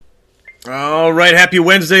All right, happy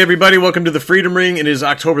Wednesday, everybody. Welcome to the Freedom Ring. It is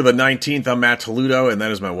October the 19th. I'm Matt Toludo, and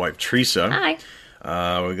that is my wife, Teresa. Hi.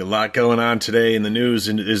 We got a lot going on today in the news.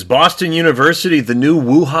 And is Boston University the new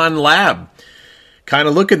Wuhan lab? Kind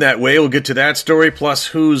of looking that way. We'll get to that story, plus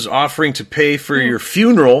who's offering to pay for your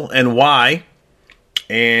funeral and why.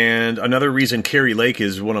 And another reason Kari Lake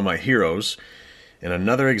is one of my heroes. And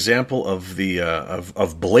another example of the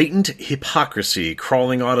of blatant hypocrisy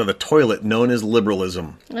crawling out of the toilet known as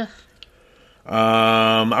liberalism. Ugh.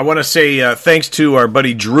 I want to say thanks to our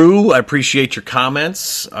buddy Drew. I appreciate your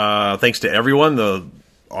comments. Thanks to everyone. The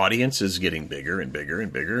audience is getting bigger and bigger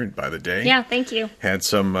and bigger by the day. Yeah, thank you. Had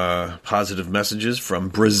some positive messages from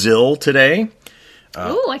Brazil today.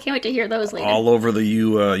 I can't wait to hear those later. All over the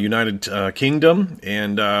United Kingdom,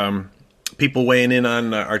 and people weighing in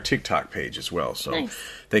on our TikTok page as well. So nice.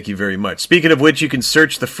 Thank you very much. Speaking of which, you can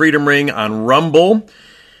search the Freedom Ring on Rumble.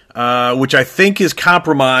 Which I think is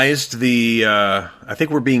compromised. I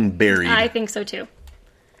think we're being buried. I think so too.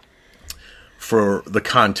 For the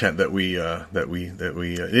content that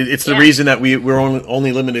it's the reason that we're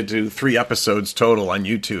only limited to 3 episodes total on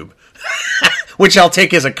YouTube, which I'll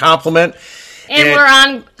take as a compliment. And we're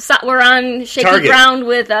on shaky Target. ground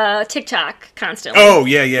with TikTok constantly. Oh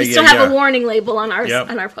yeah. We still have a warning label on our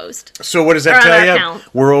on our post. So what does that tell you?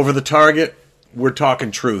 Account. We're over the target. We're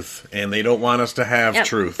talking truth, and they don't want us to have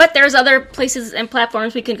truth. But there's other places and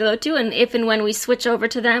platforms we can go to, and if and when we switch over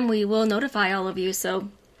to them, we will notify all of you. So,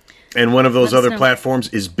 and one of those other platforms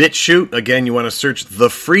is BitChute. Again, you want to search The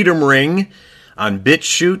Freedom Ring on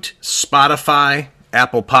BitChute, Spotify,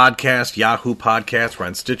 Apple Podcast, Yahoo Podcast. We're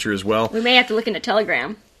on Stitcher as well. We may have to look into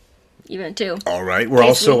Telegram, even too. All right. We're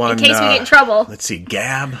also on... In case we get in trouble. Let's see,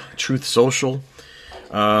 Gab, Truth Social.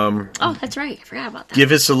 That's right. I forgot about that.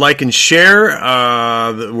 Give us a like and share.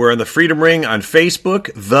 We're on the Freedom Ring on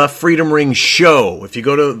Facebook, The Freedom Ring Show. If you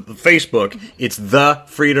go to Facebook, it's The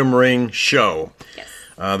Freedom Ring Show. Yes.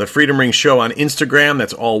 The Freedom Ring Show on Instagram,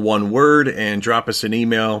 that's all one word, and drop us an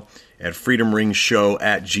email at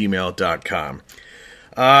freedomringshow@gmail.com.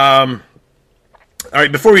 All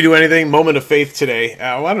right, before we do anything, moment of faith today.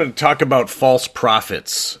 I wanted to talk about false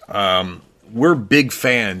prophets. We're big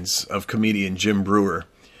fans of comedian Jim Breuer.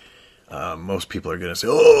 Most people are going to say,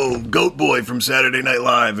 "Oh, Goat Boy from Saturday Night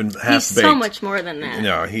Live," and Half-Baked. He's so much more than that.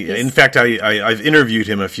 No, in fact, I've interviewed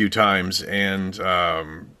him a few times, and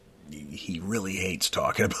he really hates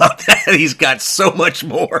talking about that. He's got so much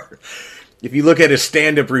more. If you look at his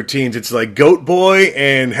stand-up routines, it's like Goat Boy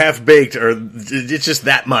and Half-Baked, or it's just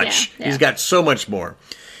that much. Yeah. He's got so much more.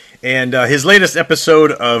 And his latest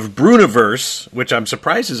episode of WUHANiversity, which I'm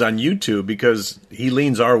surprised is on YouTube because he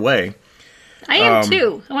leans our way. I am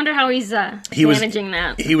too. I wonder how he's managing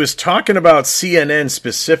that. He was talking about CNN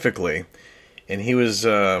specifically, and he was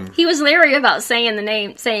leery about saying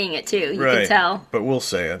it too. You can tell. But we'll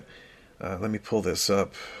say it. Let me pull this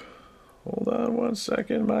up. Hold on one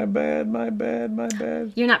second. My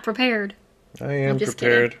bad. You're not prepared. I am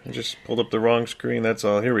prepared. I just pulled up the wrong screen. That's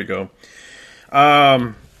all. Here we go.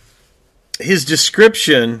 His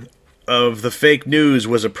description of the fake news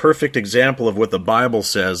was a perfect example of what the Bible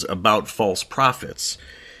says about false prophets.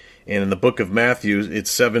 And in the book of Matthew, it's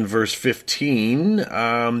 7 verse 15.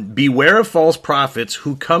 Beware of false prophets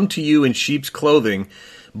who come to you in sheep's clothing,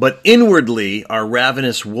 but inwardly are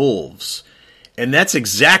ravenous wolves. And that's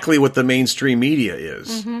exactly what the mainstream media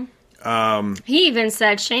is. Mm-hmm. He even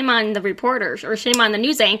said, shame on the reporters, or shame on the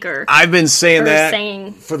news anchor. I've been saying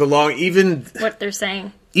that for the what they're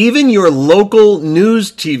saying. Even your local news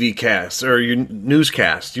TV cast, or your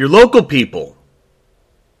newscast, your local people,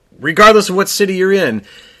 regardless of what city you're in,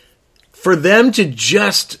 for them to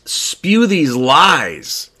just spew these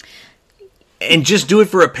lies and just do it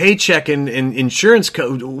for a paycheck and insurance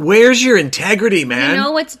code, where's your integrity, man? You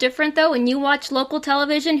know what's different, though? When you watch local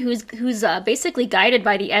television, who's basically guided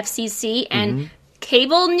by the FCC, and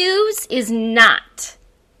cable news is not.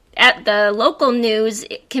 At the local news,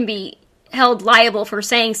 it can be held liable for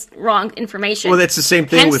saying wrong information. Well, that's the same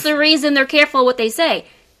thing. Hence the reason they're careful what they say.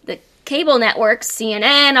 The cable networks,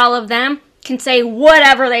 CNN, all of them, can say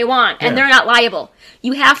whatever they want, and they're not liable.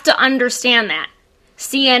 You have to understand that.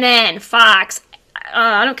 CNN, Fox,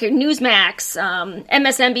 I don't care, Newsmax,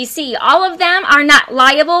 MSNBC, all of them are not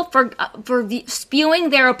liable for spewing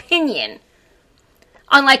their opinion.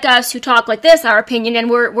 Unlike us who talk like this, our opinion, and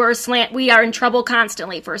we are in trouble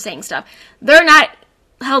constantly for saying stuff. They're not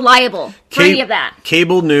held liable for any of that.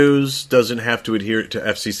 Cable news doesn't have to adhere to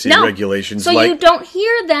FCC regulations. So you don't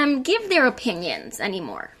hear them give their opinions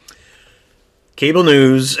anymore. Cable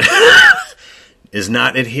news does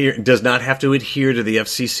not have to adhere to the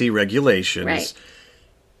FCC regulations. Right.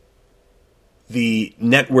 the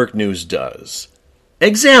network news does.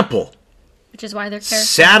 Example. Which is why they're careful.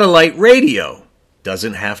 Satellite radio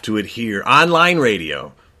doesn't have to adhere. Online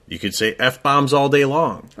radio, you could say F-bombs all day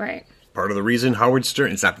long. Right. Part of the reason Howard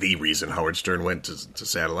Stern, it's not the reason Howard Stern went to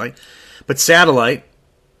satellite, but satellite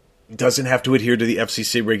doesn't have to adhere to the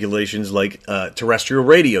FCC regulations like terrestrial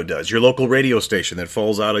radio does, your local radio station that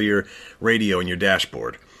falls out of your radio in your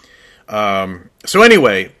dashboard. So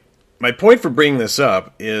anyway, my point for bringing this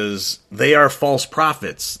up is they are false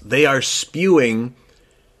prophets. They are spewing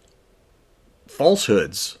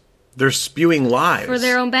falsehoods. They're spewing lies. For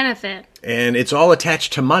their own benefit. And it's all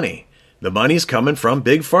attached to money. The money's coming from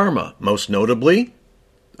Big Pharma, most notably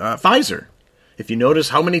Pfizer. If you notice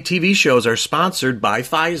how many TV shows are sponsored by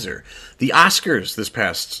Pfizer. The Oscars this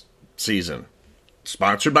past season,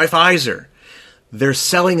 sponsored by Pfizer. They're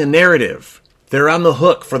selling a narrative. They're on the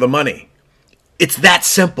hook for the money. It's that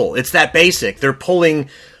simple. It's that basic. They're pulling,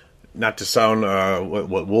 not to sound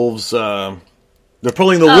what wolves, they're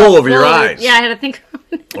pulling the wool over your eyes. Yeah, I had to think.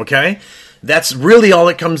 Okay? That's really all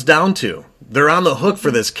it comes down to. They're on the hook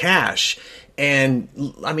for this cash. And,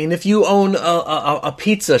 I mean, if you own a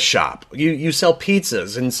pizza shop, you sell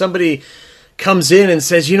pizzas, and somebody comes in and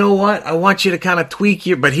says, you know what, I want you to kind of tweak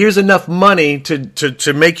your, but here's enough money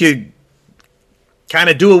to make you kind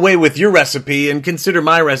of do away with your recipe and consider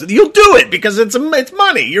my recipe. You'll do it because it's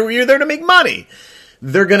money. You're there to make money.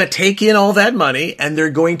 They're going to take in all that money and they're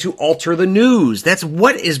going to alter the news. That's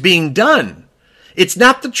what is being done. It's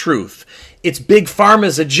not the truth. It's Big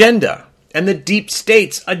Pharma's agenda and the deep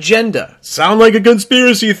state's agenda. Sound like a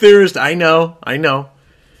conspiracy theorist. I know.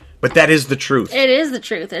 But that is the truth. It is the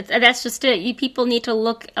truth. That's just it. You people need to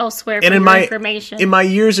look elsewhere for information. In my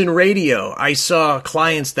years in radio, I saw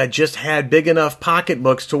clients that just had big enough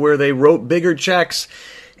pocketbooks to where they wrote bigger checks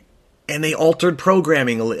and they altered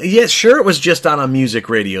programming. Yes, sure, it was just on a music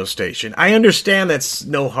radio station. I understand that's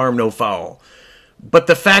no harm, no foul. But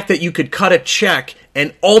the fact that you could cut a check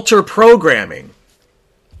and alter programming,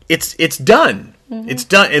 it's done. Mm-hmm. It's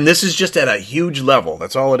done. And this is just at a huge level.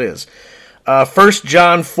 That's all it is. 1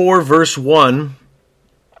 John 4, verse 1,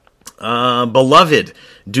 Beloved,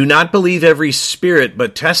 do not believe every spirit,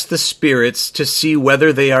 but test the spirits to see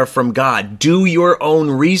whether they are from God. Do your own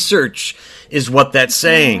research, is what that's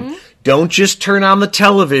saying. Mm-hmm. Don't just turn on the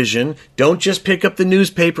television. Don't just pick up the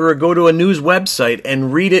newspaper or go to a news website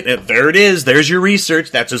and read it. And there it is. There's your research.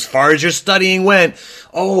 That's as far as your studying went.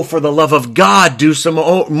 Oh, for the love of God, do some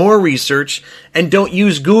more research and don't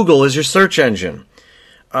use Google as your search engine.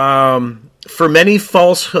 For many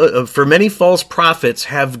false prophets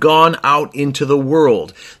have gone out into the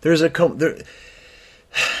world. There's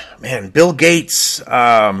Bill Gates.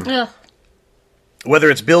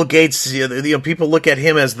 Whether it's Bill Gates, people look at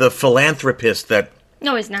him as the philanthropist that.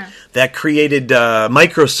 No, he's not. That created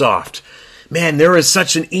Microsoft. Man, there is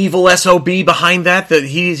such an evil SOB behind that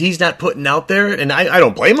he's not putting out there, and I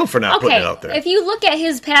don't blame him for not putting it out there. If you look at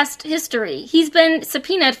his past history, he's been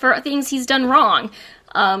subpoenaed for things he's done wrong.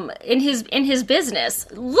 In his business.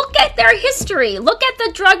 Look at their history. Look at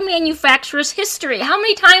the drug manufacturer's history. How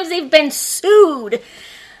many times they've been sued.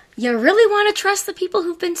 You really want to trust the people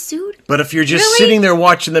who've been sued? But if you're just sitting there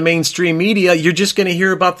watching the mainstream media, you're just going to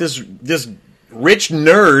hear about this rich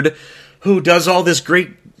nerd who does all this great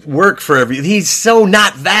work for everything. He's so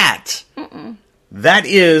not that. Mm-mm. That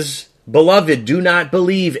is, beloved, do not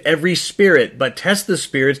believe every spirit, but test the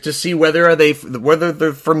spirits to see whether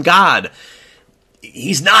they're from God.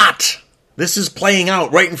 He's not. This is playing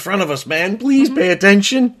out right in front of us, man. Please pay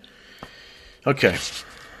attention. Okay.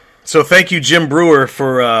 So thank you, Jim Brewer,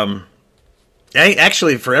 for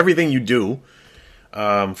actually for everything you do,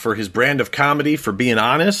 for his brand of comedy, for being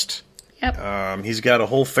honest. Yep. He's got a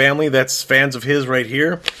whole family that's fans of his right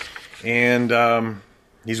here, and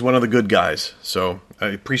he's one of the good guys. So I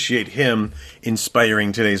appreciate him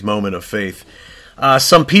inspiring today's moment of faith.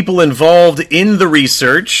 Some people involved in the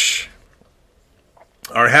research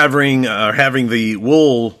are having the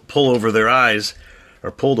wool pulled over their eyes.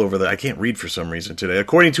 I can't read for some reason today.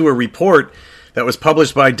 According to a report that was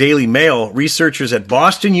published by Daily Mail, researchers at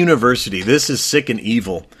Boston University, this is sick and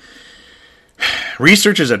evil.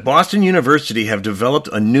 Researchers at Boston University have developed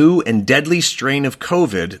a new and deadly strain of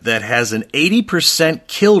COVID that has an 80%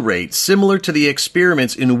 kill rate, similar to the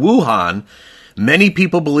experiments in Wuhan many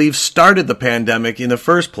people believe started the pandemic in the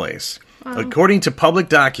first place. Wow. According to public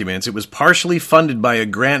documents, it was partially funded by a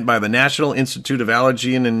grant by the National Institute of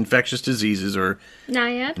Allergy and Infectious Diseases, or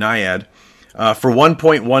NIAID, for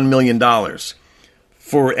 $1.1 million.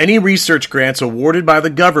 For any research grants awarded by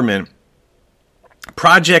the government,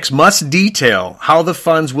 Projects must detail how the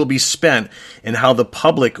funds will be spent and how the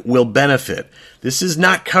public will benefit. This is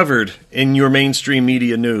not covered in your mainstream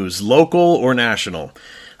media news, local or national.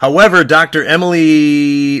 However, Dr.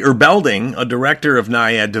 Emily Erbelding, a director of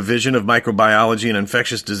NIAID Division of Microbiology and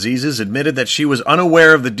Infectious Diseases, admitted that she was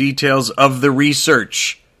unaware of the details of the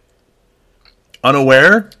research.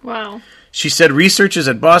 Unaware? Wow. She said researchers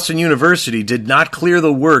at Boston University did not clear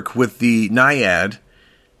the work with the NIAID,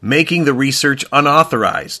 making the research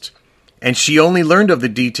unauthorized. And she only learned of the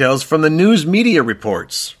details from the news media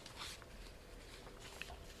reports.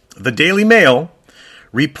 The Daily Mail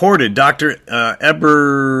reported Dr.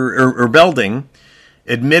 Erbelding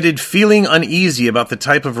admitted feeling uneasy about the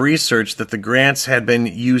type of research that the grants had been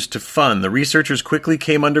used to fund. The researchers quickly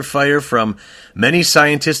came under fire from many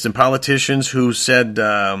scientists and politicians who said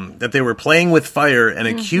that they were playing with fire and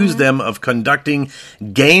accused them of conducting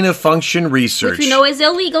gain-of-function research. Which we know is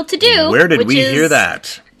illegal to do. Where did we hear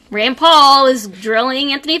that? Rand Paul is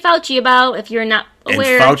drilling Anthony Fauci about, if you're not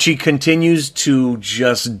aware. And Fauci continues to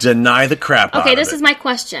just deny the crap out of it. Okay, this is my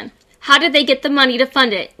question. How did they get the money to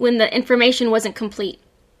fund it when the information wasn't complete?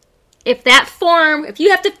 If that form, if you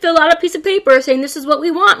have to fill out a piece of paper saying this is what we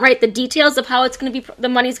want, right, the details of how it's going to be, the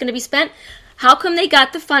money's going to be spent, how come they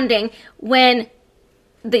got the funding when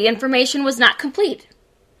the information was not complete?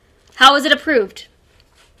 How was it approved?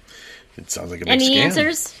 It sounds like a big Any scam.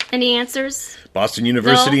 answers? Any answers? Boston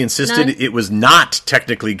University No, insisted none? it was not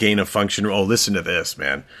technically gain-of-function. Oh, listen to this,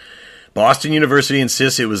 man. Boston University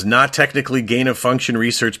insists it was not technically gain-of-function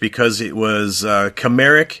research because it was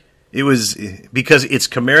chimeric. It was because its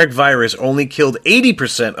chimeric virus only killed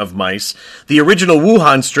 80% of mice. The original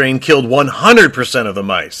Wuhan strain killed 100% of the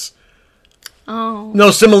mice. Oh.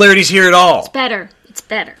 No similarities here at all. It's better. It's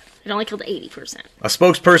better. It only killed 80%. A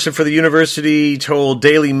spokesperson for the university told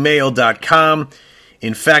DailyMail.com,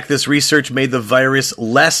 in fact, this research made the virus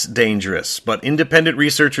less dangerous, but independent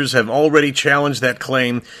researchers have already challenged that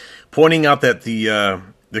claim, pointing out that the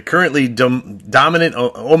currently dominant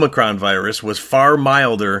Omicron virus was far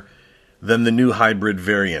milder than the new hybrid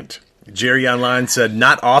variant. Jerry Online said,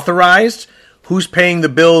 not authorized? Who's paying the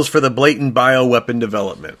bills for the blatant bioweapon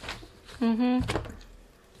development?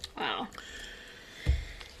 Wow.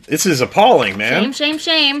 This is appalling, man. Shame.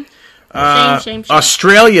 Shame.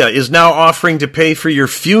 Australia is now offering to pay for your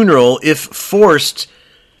funeral if the forced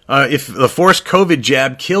COVID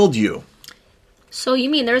jab killed you. So you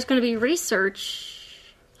mean there's going to be research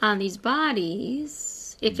on these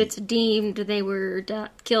bodies if it's deemed they were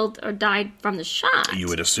killed or died from the shot? You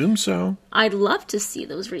would assume so. I'd love to see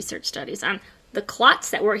those research studies on the clots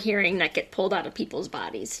that we're hearing that get pulled out of people's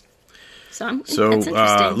bodies. So that's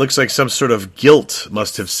interesting. Looks like some sort of guilt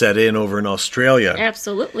must have set in over in Australia.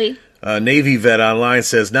 Absolutely. Navy vet online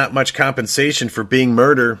says, not much compensation for being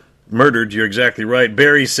murdered. You're exactly right.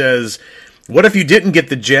 Barry says, what if you didn't get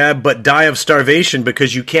the jab but die of starvation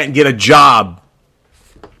because you can't get a job?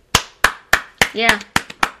 Yeah.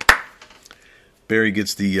 Barry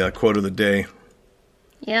gets the quote of the day.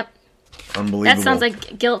 Yep. Unbelievable. That sounds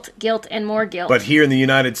like guilt, and more guilt. But here in the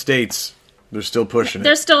United States, they're still pushing it.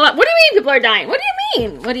 They're still. What do you mean people are dying? What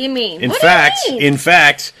do you mean? In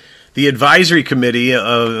fact, the advisory committee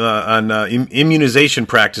on immunization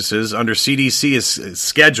practices under CDC is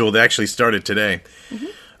scheduled. They actually started today.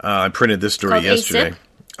 I printed this story yesterday.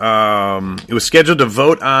 It was scheduled to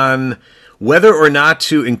vote on whether or not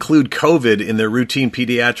to include COVID in their routine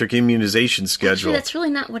pediatric immunization schedule. Actually, that's really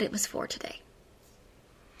not what it was for today.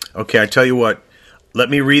 Okay, I tell you what. Let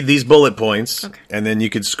me read these bullet points, and then you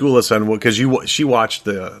could school us on what, because she watched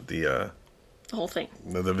the whole thing,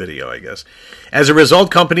 the video, I guess. As a result,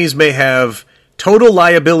 companies may have total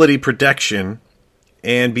liability protection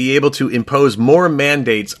and be able to impose more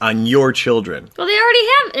mandates on your children. Well, they already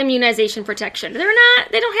have immunization protection. They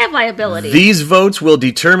don't have liability. These votes will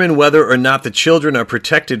determine whether or not the children are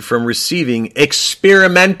protected from receiving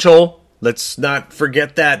experimental. Let's not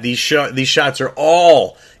forget that these shots are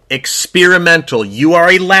all experimental. You are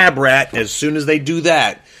a lab rat as soon as they do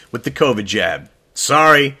that with the COVID jab.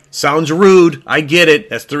 Sorry, sounds rude. I get it.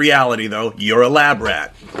 That's the reality, though. You're a lab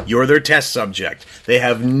rat. You're their test subject. They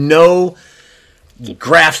have no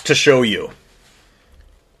graphs to show you.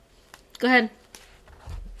 Go ahead.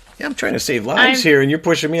 Yeah, I'm trying to save lives here, and you're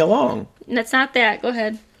pushing me along. That's not that. Go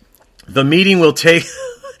ahead. The meeting will take...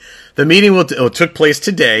 took place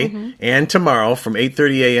today and tomorrow from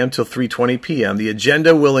 8:30 a.m. till 3:20 p.m. The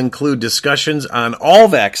agenda will include discussions on all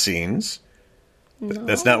vaccines. No.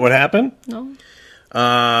 That's not what happened? No.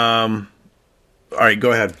 All right,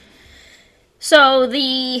 go ahead. So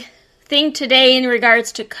the thing today in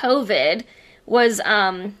regards to COVID was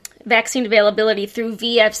vaccine availability through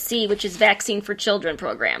VFC, which is Vaccine for Children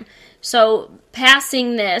program. So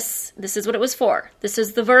passing this is what it was for. This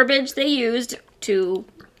is the verbiage they used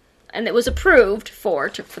and it was approved for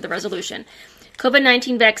the resolution.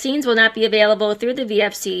 COVID-19 vaccines will not be available through the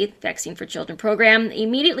VFC, Vaccine for Children program,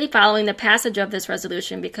 immediately following the passage of this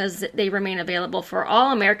resolution because they remain available for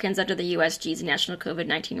all Americans under the USG's National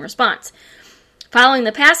COVID-19 response. Following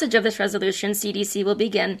the passage of this resolution, CDC will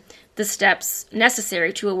begin the steps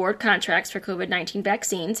necessary to award contracts for COVID-19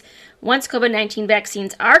 vaccines. Once COVID-19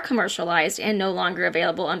 vaccines are commercialized and no longer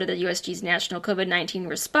available under the USG's National COVID-19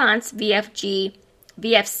 response,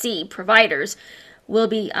 VFC providers will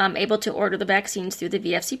be able to order the vaccines through the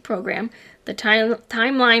VFC program. The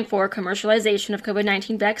timeline for commercialization of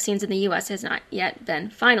COVID-19 vaccines in the U.S. has not yet been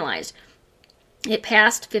finalized. It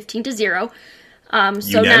passed 15-0.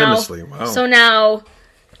 Unanimously, wow. So now,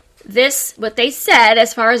 this, what they said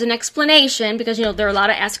as far as an explanation, because, there are a lot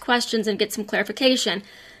of ask questions and get some clarification.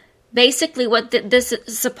 Basically, what this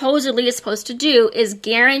supposedly is supposed to do is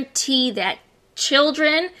guarantee that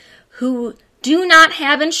children who do not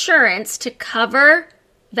have insurance to cover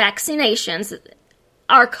vaccinations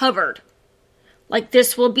are covered. Like,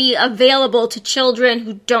 this will be available to children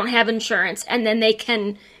who don't have insurance, and then they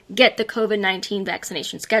can get the COVID-19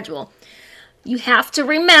 vaccination schedule. You have to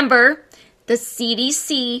remember, the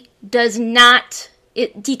CDC does not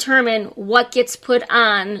determine what gets put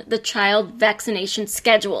on the child vaccination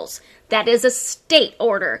schedules. That is a state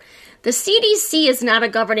order. The CDC is not a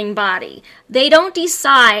governing body. They don't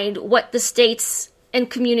decide what the states and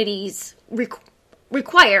communities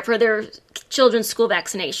require for their children's school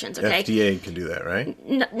vaccinations. Okay, FDA can do that, right?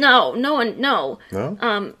 No. No.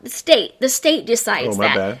 The state decides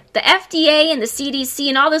that. Bad. The FDA and the CDC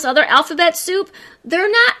and all this other alphabet soup, they're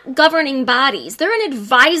not governing bodies. They're an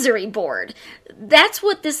advisory board. That's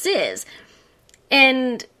what this is.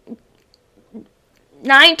 And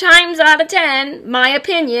 9 times out of 10, my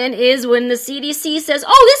opinion is when the CDC says,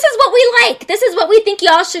 oh, this is what we like, this is what we think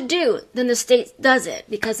y'all should do, then the state does it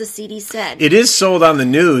because the CD said. It is sold on the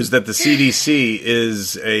news that the CDC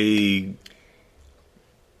is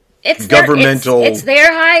governmental... It's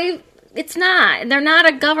their high... It's not. They're not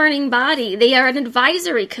a governing body. They are an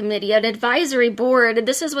advisory committee, an advisory board, and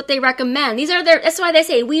this is what they recommend. That's why they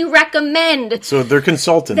say, we recommend. So they're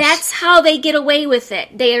consultants. That's how they get away with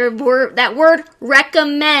it. That word,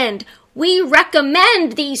 recommend. We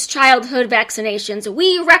recommend these childhood vaccinations.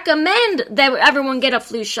 We recommend that everyone get a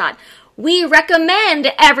flu shot. We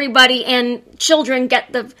recommend everybody and children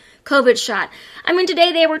get the COVID shot. I mean,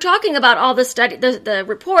 today they were talking about all the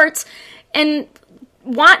reports, and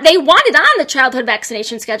they wanted on the childhood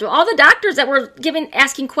vaccination schedule. All the doctors that were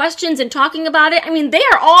asking questions and talking about it, I mean, they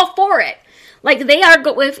are all for it. Like, they are,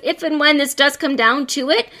 if and when this does come down to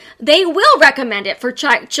it, they will recommend it for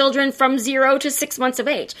children from 0 to 6 months of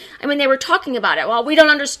age. I mean, they were talking about it. Well, we don't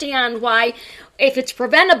understand why, if it's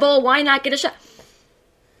preventable, why not get a shot?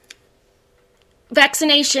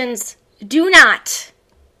 Vaccinations do not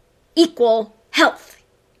equal health.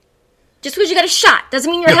 Just because you got a shot doesn't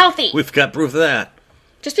mean you're healthy. We've got proof of that.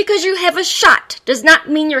 Just because you have a shot does not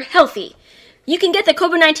mean you're healthy. You can get the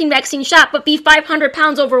COVID-19 vaccine shot but be 500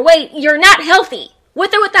 pounds overweight. You're not healthy.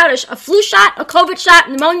 With or without a flu shot, a COVID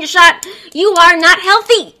shot, pneumonia shot, you are not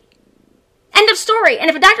healthy. End of story.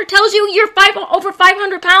 And if a doctor tells you you're over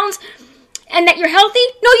 500 pounds and that you're healthy,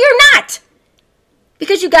 no, you're not.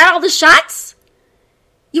 Because you got all the shots,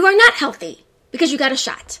 you are not healthy because you got a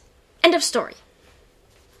shot. End of story.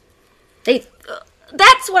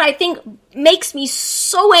 That's what I think makes me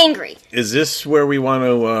so angry. Is this where we want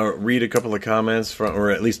to read a couple of comments from,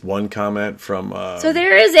 or at least one comment from? So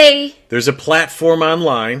there's a platform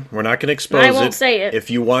online. We're not going to expose it. I won't say it. If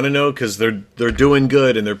you want to know, because they're doing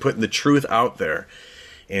good and they're putting the truth out there,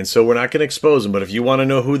 and so we're not going to expose them. But if you want to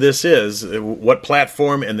know who this is, what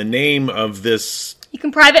platform, and the name of this, you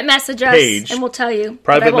can private message us, page, and we'll tell you.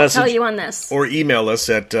 Private but I won't message, tell you on this, or email us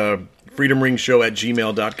at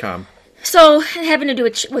freedomringshow@gmail.com. So, having to do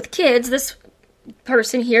with kids, this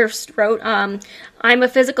person here wrote, I'm a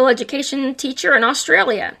physical education teacher in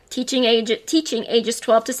Australia, teaching ages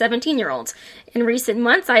 12 to 17-year-olds. In recent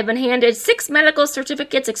months, I've been handed 6 medical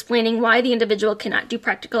certificates explaining why the individual cannot do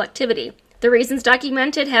practical activity. The reasons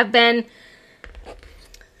documented have been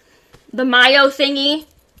the mayo thingy,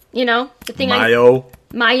 the thing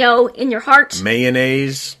mayo in your heart.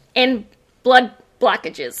 Mayonnaise. And blood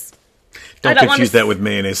blockages. Don't confuse that with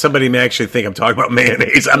mayonnaise. Somebody may actually think I'm talking about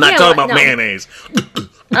mayonnaise. I'm not talking about mayonnaise.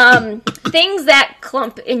 Things that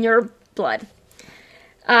clump in your blood.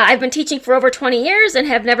 I've been teaching for over 20 years and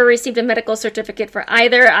have never received a medical certificate for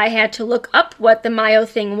either. I had to look up what the Mayo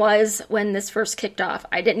thing was when this first kicked off.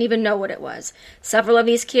 I didn't even know what it was. Several of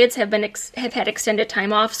these kids have had extended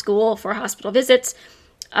time off school for hospital visits.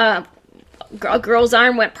 A girl's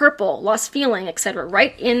arm went purple, lost feeling, etc.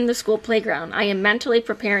 right in the school playground. I am mentally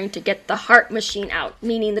preparing to get the heart machine out,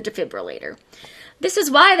 meaning the defibrillator. This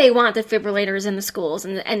is why they want defibrillators in the schools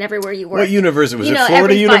and everywhere you work. What university? Was it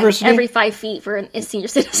Florida University? Every 5 feet for a senior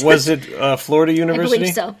citizen. Was it Florida University? I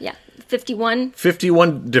believe so, yeah. 51.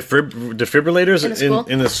 51 defibrillators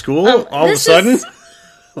in the school all of a sudden?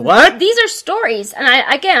 What? These are stories. And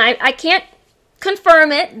I can't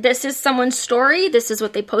confirm it. This is someone's story. This is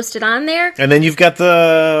what they posted on there. And then you've got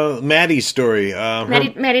the Maddie story.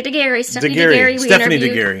 Maddie DeGarry. Stephanie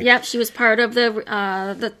DeGarry. Yep, she was part of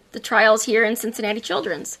the trials here in Cincinnati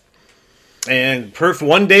Children's. And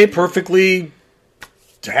one day, perfectly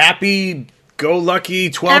happy, go lucky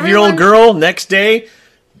 12-year-old girl. Next day,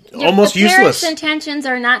 almost useless. Parents' intentions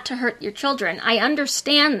are not to hurt your children. I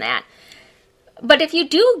understand that. But if you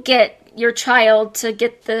do get your child to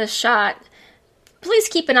get the shot, please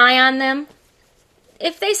keep an eye on them.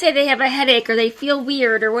 If they say they have a headache or they feel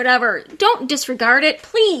weird or whatever, don't disregard it,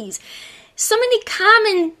 please. So many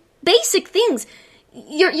common, basic things.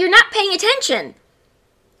 You're not paying attention.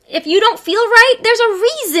 If you don't feel right, there's a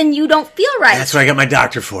reason you don't feel right. That's what I got my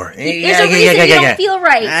doctor for. There's a reason you don't feel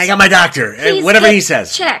right. I got my doctor. Please whatever he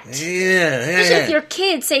says. Checked. Especially if your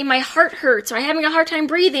kids say, my heart hurts, or I'm having a hard time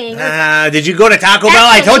breathing. Did you go to Taco Bell?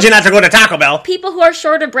 I told you not to go to Taco Bell. People who are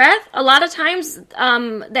short of breath, a lot of times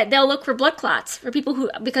that they'll look for blood clots for people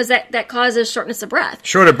because that causes shortness of breath.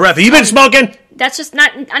 Short of breath. Have you been smoking? That's just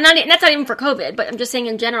that's not even for COVID, but I'm just saying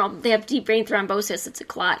in general, they have deep vein thrombosis. It's a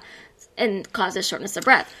clot and causes shortness of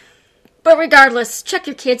breath. But regardless, check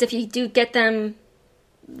your kids if you do get them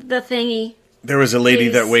the thingy. There was a lady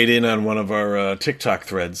that weighed in on one of our TikTok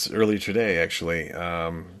threads earlier today, actually.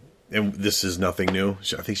 And this is nothing new.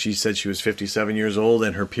 I think she said she was 57 years old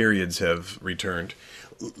and her periods have returned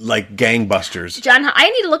like gangbusters. I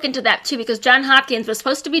need to look into that, too, because Johns Hopkins was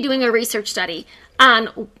supposed to be doing a research study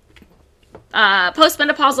on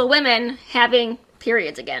postmenopausal women having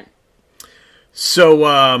periods again.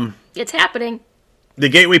 So, it's happening. The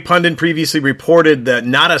Gateway Pundit previously reported that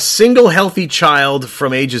not a single healthy child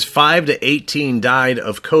from ages 5 to 18 died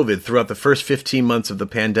of COVID throughout the first 15 months of the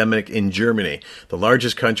pandemic in Germany, the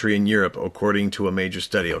largest country in Europe, according to a major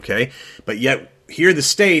study, okay? But yet, here the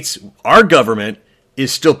States, our government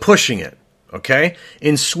is still pushing it, okay?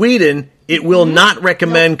 In Sweden, it will not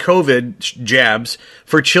recommend COVID jabs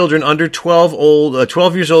for children under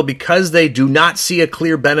 12 years old because they do not see a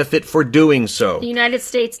clear benefit for doing so. The United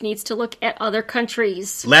States needs to look at other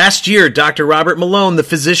countries. Last year, Dr. Robert Malone, the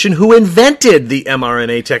physician who invented the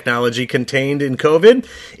mRNA technology contained in COVID,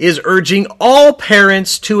 is urging all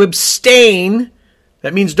parents to abstain,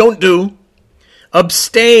 that means don't do,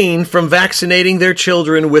 abstain from vaccinating their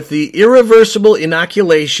children with the irreversible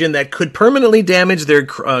inoculation that could permanently damage their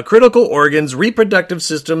critical organs, reproductive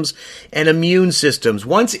systems, and immune systems.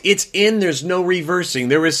 Once it's in, there's no reversing.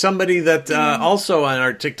 There was somebody that also on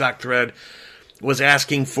our TikTok thread was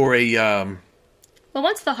asking for a... well,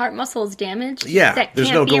 once the heart muscle is damaged,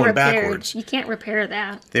 there's no going backwards. You can't repair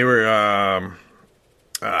that. They were...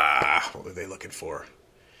 what were they looking for?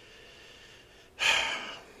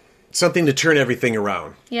 Something to turn everything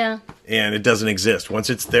around. Yeah. And it doesn't exist. Once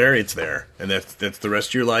it's there, it's there. And that's the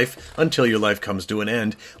rest of your life until your life comes to an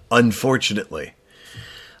end, unfortunately.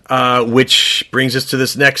 Which brings us to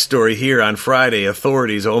this next story here on Friday.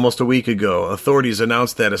 Authorities, almost a week ago, authorities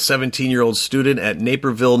announced that a 17-year-old student at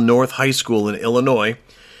Naperville North High School in Illinois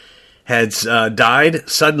had died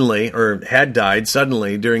suddenly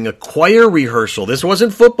during a choir rehearsal. This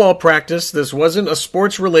wasn't football practice. This wasn't a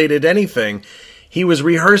sports-related anything. He was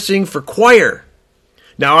rehearsing for choir.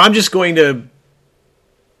 Now, I'm just going to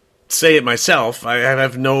say it myself. I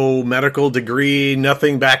have no medical degree.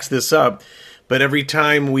 Nothing backs this up. But every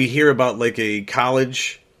time we hear about like a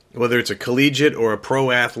college, whether it's a collegiate or a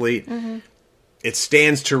pro athlete, it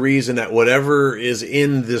stands to reason that whatever is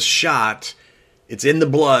in this shot, it's in the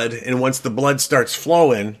blood. And once the blood starts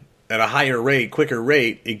flowing at a higher rate, quicker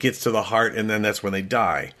rate, it gets to the heart, and then that's when they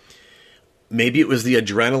die. Maybe it was the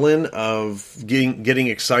adrenaline of getting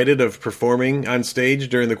excited of performing on stage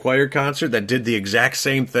during the choir concert that did the exact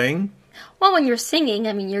same thing. Well, when you're singing,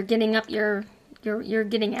 I mean, you're getting up, you're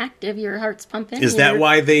getting active, your heart's pumping. Is that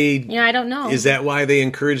why they? I don't know. Is that why they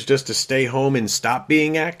encouraged us to stay home and stop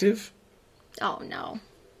being active? Oh no,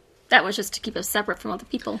 that was just to keep us separate from other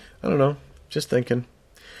people. I don't know. Just thinking.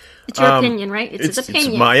 It's your opinion, right? It's his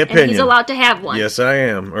opinion. It's my opinion. And he's allowed to have one. Yes, I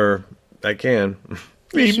am, or I can.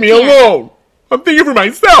 Leave me alone. I'm thinking for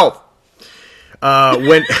myself.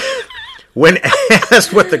 When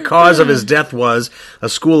asked what the cause of his death was, a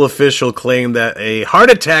school official claimed that a heart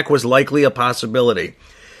attack was likely a possibility.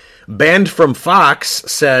 Banned from Fox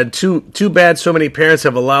said, too bad so many parents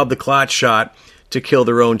have allowed the clot shot to kill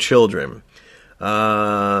their own children.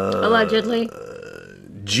 Allegedly.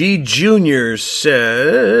 G. Jr.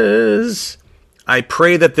 says, I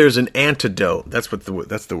pray that there's an antidote. That's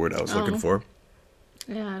the word I was looking for.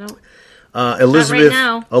 Yeah, I don't...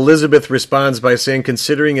 Elizabeth responds by saying,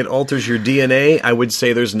 considering it alters your DNA, I would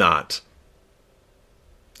say there's not.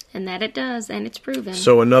 And that it does, and it's proven.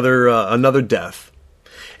 So another death.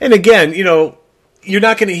 And again, you're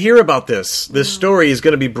not going to hear about this. This story is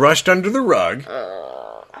going to be brushed under the rug.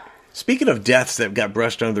 Speaking of deaths that got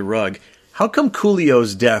brushed under the rug, how come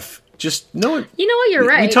Coolio's death just no one... You know what, you're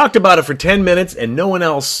right. We talked about it for 10 minutes and no one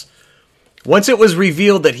else... Once it was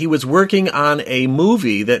revealed that he was working on a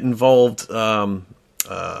movie that involved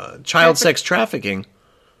child sex trafficking,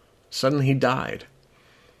 suddenly he died.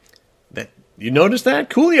 You noticed that?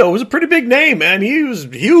 Coolio was a pretty big name, man. He was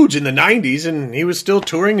huge in the 90s, and he was still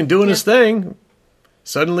touring and doing his thing.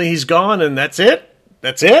 Suddenly he's gone, and that's it?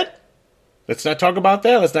 That's it? Let's not talk about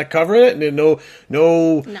that. Let's not cover it. And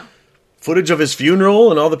no footage of his funeral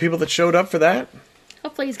and all the people that showed up for that.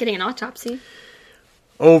 Hopefully he's getting an autopsy.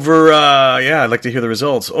 I'd like to hear the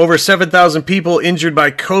results. Over 7,000 people injured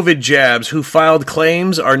by COVID jabs who filed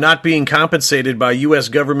claims are not being compensated by U.S.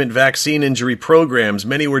 government vaccine injury programs.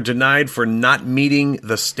 Many were denied for not meeting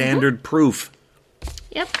the standard proof.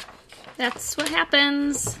 Yep, that's what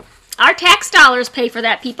happens. Our tax dollars pay for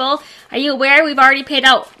that, people. Are you aware we've already paid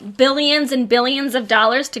out billions and billions of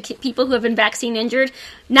dollars to people who have been vaccine injured?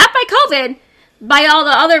 Not by COVID, by all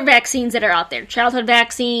the other vaccines that are out there. Childhood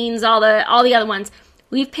vaccines, all the other ones.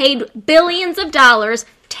 We've paid billions of dollars,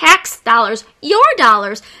 tax dollars, your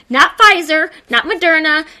dollars, not Pfizer, not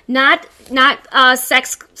Moderna, not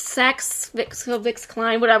Vix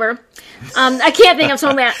Klein, whatever. I can't think of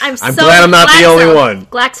so many. I'm so glad I'm not the only one.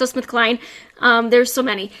 GlaxoSmithKline. There's so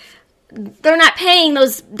many. They're not paying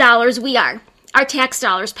those dollars. We are. Our tax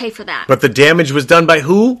dollars pay for that. But the damage was done by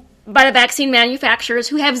who? By the vaccine manufacturers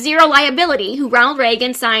who have zero liability, who Ronald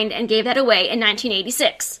Reagan signed and gave that away in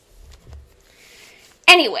 1986.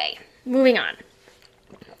 Anyway, moving on.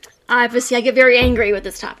 Obviously, I get very angry with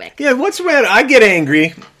this topic. Yeah, what's the matter? I get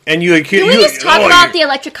angry, and you... Can we just talk about the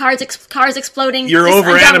electric cars exploding? You're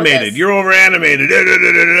over-animated. You're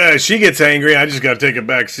over-animated. She gets angry, I just got to take a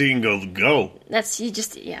back seat and go. That's, you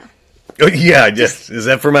just, yeah. Oh, yeah, just, is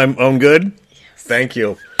that for my own good? Yes. Thank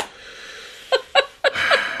you.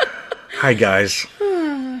 Hi, guys.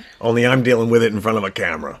 Only I'm dealing with it in front of a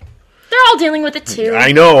camera. They're all dealing with it, too.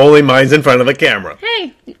 I know, only mine's in front of the camera.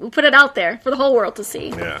 Hey, we put it out there for the whole world to see.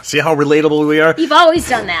 Yeah, see how relatable we are? You've always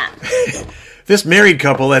done that. This married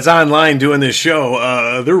couple that's online doing this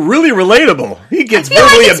show, they're really relatable. He gets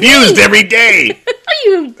verbally abused every day.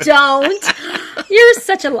 You don't. You're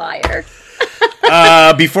such a liar.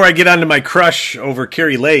 Before I get on to my crush over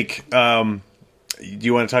Kari Lake, do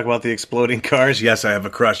you want to talk about the exploding cars? Yes, I have a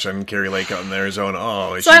crush on Kari Lake out in Arizona.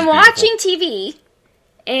 Oh, so I'm watching TV.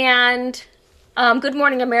 And Good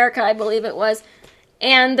Morning America, I believe it was,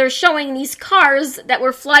 and they're showing these cars that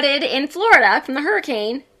were flooded in Florida from the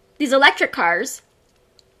hurricane, these electric cars,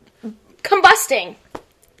 combusting,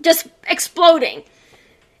 just exploding.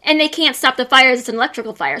 And they can't stop the fires, it's an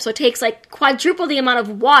electrical fire, so it takes like quadruple the amount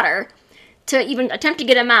of water to even attempt to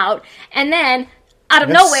get them out, and then out of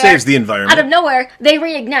nowhere, saves the environment. Out of nowhere, they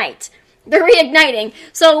reignite. They're reigniting.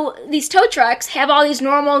 So these tow trucks have all these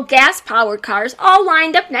normal gas-powered cars all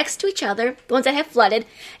lined up next to each other, the ones that have flooded.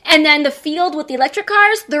 And then the field with the electric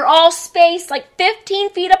cars, they're all spaced like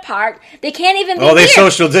 15 feet apart. They can't even be they're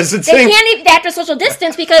social distancing? They can't even, they have to social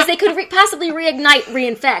distance because they could possibly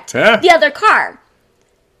reinfect the other car.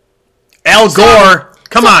 Al Gore!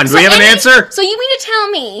 Come on, do we have an answer? So you mean to tell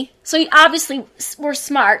me? So you obviously we're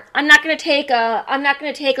smart. I'm not going to take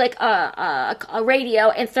like a radio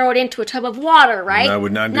and throw it into a tub of water, right? No, I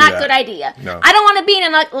would not do that. Not good idea. No. I don't want to be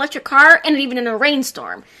in an electric car and even in a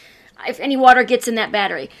rainstorm if any water gets in that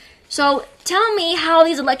battery. So tell me how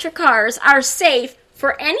these electric cars are safe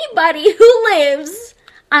for anybody who lives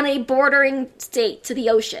on a bordering state to the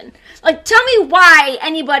ocean. Like, tell me why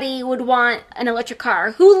anybody would want an electric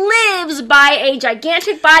car who lives by a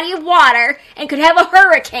gigantic body of water and could have a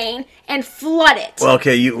hurricane and flood it. Well,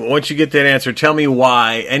 okay, once you get that answer, tell me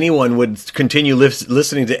why anyone would continue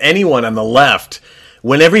listening to anyone on the left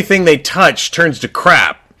when everything they touch turns to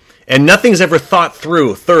crap and nothing's ever thought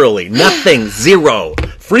through thoroughly. Nothing. Zero.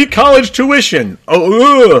 Free college tuition.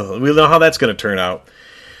 Oh, we know how that's going to turn out.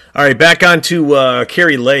 All right, back on to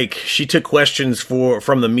Kari Lake. She took questions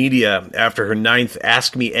from the media after her 9th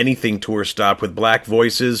Ask Me Anything tour stop with Black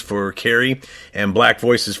Voices for Kari and Black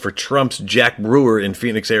Voices for Trump's Jack Brewer in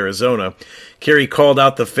Phoenix, Arizona. Kari called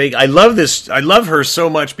out the fake. I love this. I love her so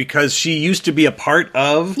much because she used to be a part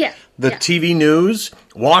of the TV news,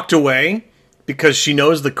 walked away because she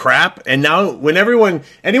knows the crap, and now when anyone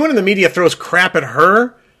in the media throws crap at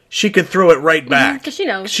her, she can throw it right back. Because she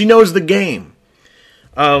knows. She knows the game.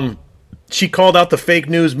 She called out the fake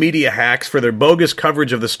news media hacks for their bogus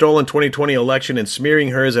coverage of the stolen 2020 election and smearing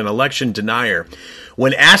her as an election denier.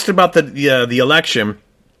 When asked about the election,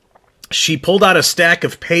 she pulled out a stack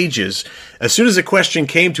of pages. As soon as a question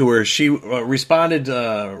came to her, she responded,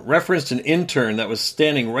 referenced an intern that was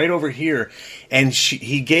standing right over here, and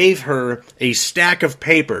he gave her a stack of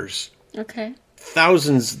papers. Okay.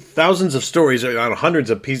 Thousands of stories, hundreds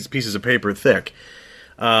of pieces of paper thick.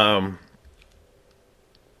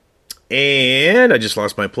 And I just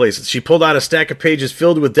lost my place. She pulled out a stack of pages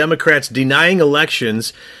filled with Democrats denying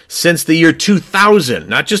elections since the year 2000,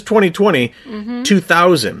 not just 2020,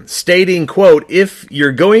 2000, stating, quote, if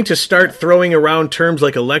you're going to start throwing around terms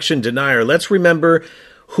like election denier, let's remember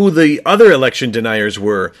who the other election deniers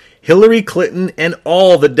were. Hillary Clinton and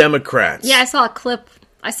all the Democrats. Yeah, I saw a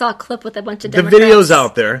clip with a bunch of The Democrats. video's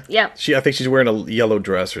out there. Yeah. I think she's wearing a yellow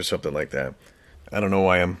dress or something like that. I don't know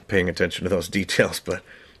why I'm paying attention to those details, but...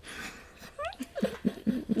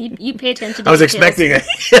 You pay attention to I was details. expecting a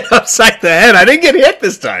hit upside the head. I didn't get hit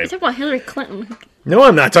this time. You're talking about Hillary Clinton. No,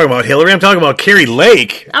 I'm not talking about Hillary. I'm talking about Kari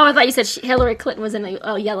Lake. Oh, I thought you said Hillary Clinton was in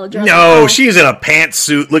a yellow dress. No, she's in a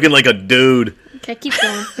pantsuit looking like a dude. Okay, keep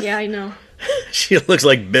going. Yeah, I know. She looks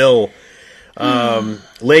like Bill.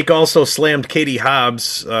 Lake also slammed Katie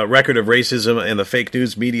Hobbs' record of racism and the fake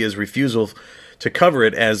news media's refusal to cover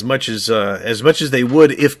it as much as they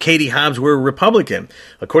would if Katie Hobbs were a Republican.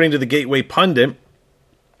 According to the Gateway Pundit,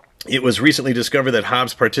 it was recently discovered that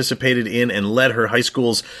Hobbs participated in and led her high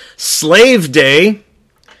school's Slave Day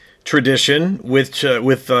tradition with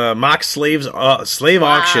mock slave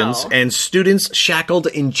auctions and students shackled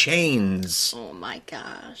in chains. Oh my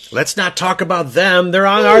gosh. Let's not talk about them. They're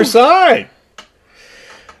on our side.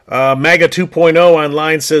 MAGA 2.0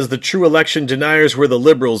 online says the true election deniers were the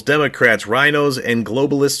liberals, Democrats, rhinos, and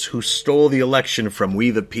globalists who stole the election from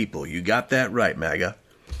we the people. You got that right, MAGA.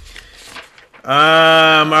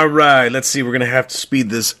 All right. Let's see. We're going to have to speed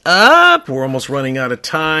this up. We're almost running out of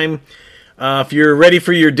time. If you're ready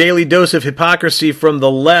for your daily dose of hypocrisy from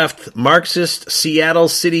the left, Marxist Seattle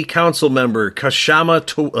City Council member Kshama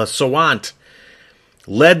Sawant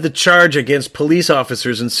led the charge against police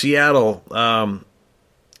officers in Seattle.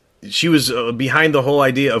 She was behind the whole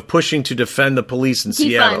idea of pushing to defend the police in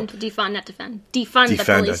Seattle. Defund, not defend. Defund the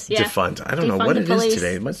police. Yeah. Defund. I don't know what it is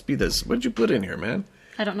today. It must be this. What did you put in here, man?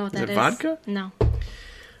 I don't know what that is. Is it vodka? No.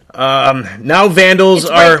 Now vandals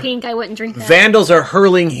It's are bright pink. I wouldn't drink that. Vandals are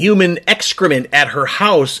hurling human excrement at her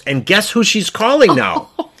house, and guess who she's calling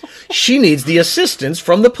now? She needs the assistance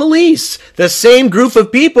from the police, the same group of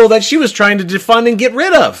people that she was trying to defund and get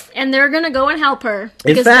rid of. And they're going to go and help her In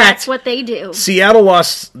because fact, that's what they do. Seattle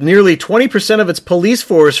lost nearly 20% of its police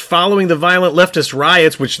force following the violent leftist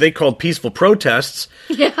riots, which they called peaceful protests,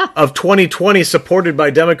 of 2020, supported by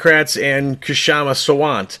Democrats and Kshama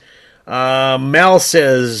Sawant. Mel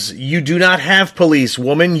says, you do not have police,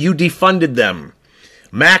 woman. You defunded them.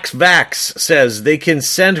 Max Vax says they can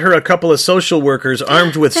send her a couple of social workers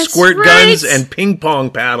armed with squirt guns and ping pong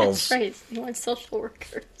paddles. That's right. You want social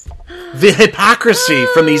workers. The hypocrisy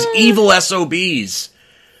from these evil SOBs.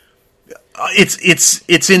 It's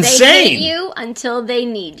insane. They hate you until they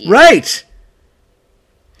need you. Right.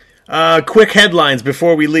 Quick headlines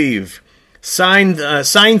before we leave. Sign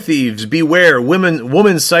thieves, beware.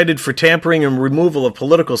 Woman cited for tampering and removal of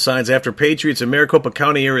political signs after patriots in Maricopa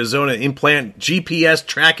County, Arizona implant GPS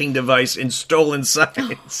tracking device in stolen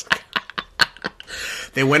signs.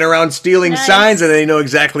 They went around stealing signs and they know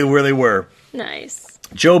exactly where they were. Nice.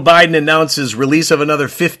 Joe Biden announces release of another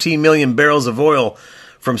 15 million barrels of oil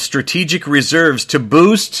from strategic reserves to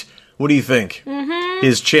boost, what do you think?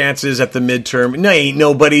 His chances at the midterm. No, ain't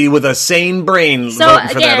nobody with a sane brain voting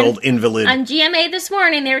for that old invalid. On GMA this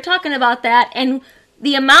morning, they were talking about that, and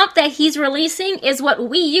the amount that he's releasing is what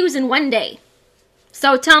we use in one day.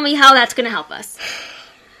 So tell me how that's going to help us.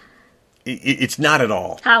 It's not at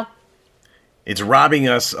all. How? It's robbing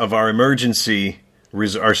us of our emergency,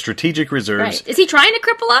 our strategic reserves. Right. Is he trying to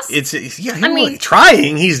cripple us? He's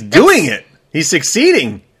trying. He's doing it. He's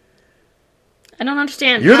succeeding. I don't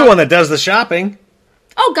understand. You're the one that does the shopping.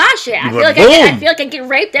 Oh gosh, yeah. I feel like I get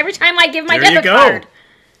raped every time I give my debit card.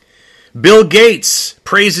 Bill Gates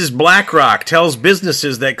praises BlackRock, tells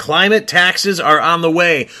businesses that climate taxes are on the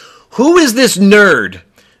way. Who is this nerd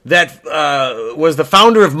that was the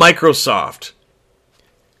founder of Microsoft?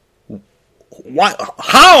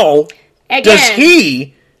 How does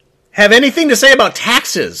he have anything to say about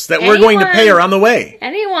taxes that we're going to pay are on the way?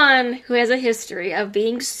 Anyone who has a history of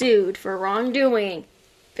being sued for wrongdoing,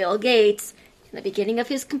 Bill Gates, in the beginning of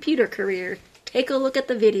his computer career, take a look at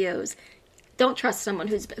the videos. Don't trust someone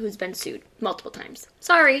who's been sued multiple times.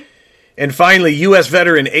 Sorry. And finally, U.S.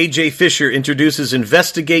 veteran A.J. Fisher introduces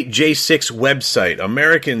Investigate J6 website.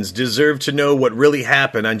 Americans deserve to know what really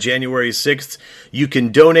happened on January 6th. You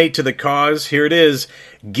can donate to the cause. Here it is,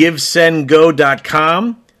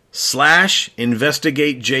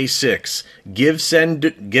 givesendgo.com/investigateJ6.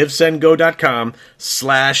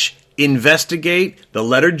 Givesendgo.com/investigate, the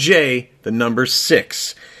letter J, the number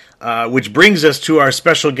 6. Which brings us to our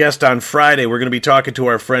special guest on Friday. We're going to be talking to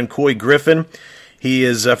our friend Coy Griffin. He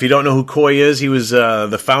is, if you don't know who Coy is, he was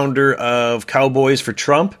the founder of Cowboys for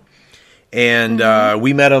Trump. And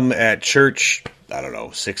we met him at church,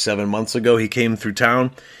 6-7 months ago. He came through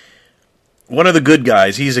town. One of the good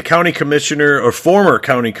guys. He's a county commissioner, or former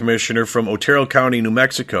county commissioner from Otero County, New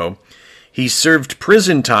Mexico. He served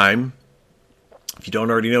prison time. If you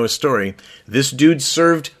don't already know his story, this dude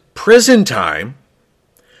served prison time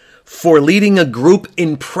for leading a group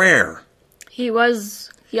in prayer. He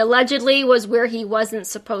allegedly was where he wasn't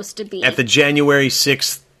supposed to be. At the January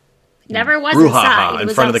 6th Never was brouhaha inside. in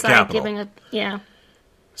front of the Capitol. Yeah.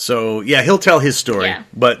 So, yeah, he'll tell his story. Yeah.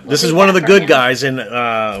 But this is one of the good guys, and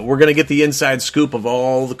we're going to get the inside scoop of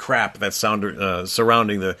all the crap that's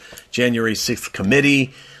surrounding the January 6th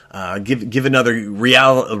committee. Give another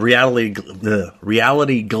reality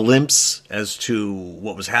glimpse as to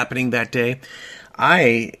what was happening that day.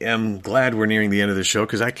 I am glad we're nearing the end of the show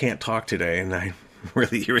because I can't talk today, and I'm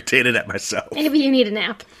really irritated at myself. Maybe you need a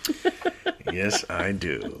nap. Yes, I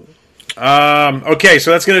do. Okay,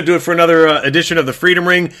 so that's going to do it for another edition of the Freedom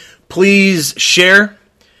Ring. Please share.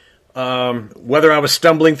 Whether I was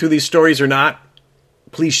stumbling through these stories or not,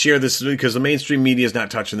 please share this because the mainstream media is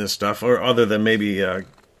not touching this stuff, or other than maybe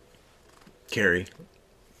Kari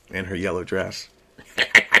and her yellow dress.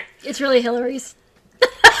 It's really Hillary's.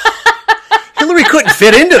 Hillary couldn't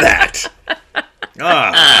fit into that.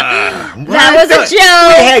 That was a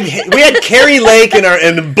joke. We had Kari Lake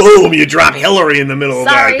and boom, you drop Hillary in the middle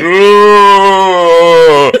Sorry. of that.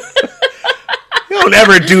 You don't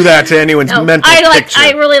ever do that to anyone's mental picture.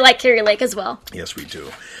 I really like Kari Lake as well. Yes, we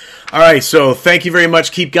do. All right, so thank you very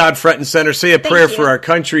much. Keep God front and center. Say a prayer for our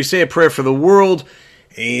country. Say a prayer for the world.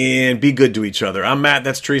 And be good to each other. I'm Matt.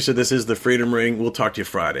 That's Teresa. This is the Freedom Ring. We'll talk to you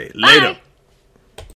Friday. Later. Bye.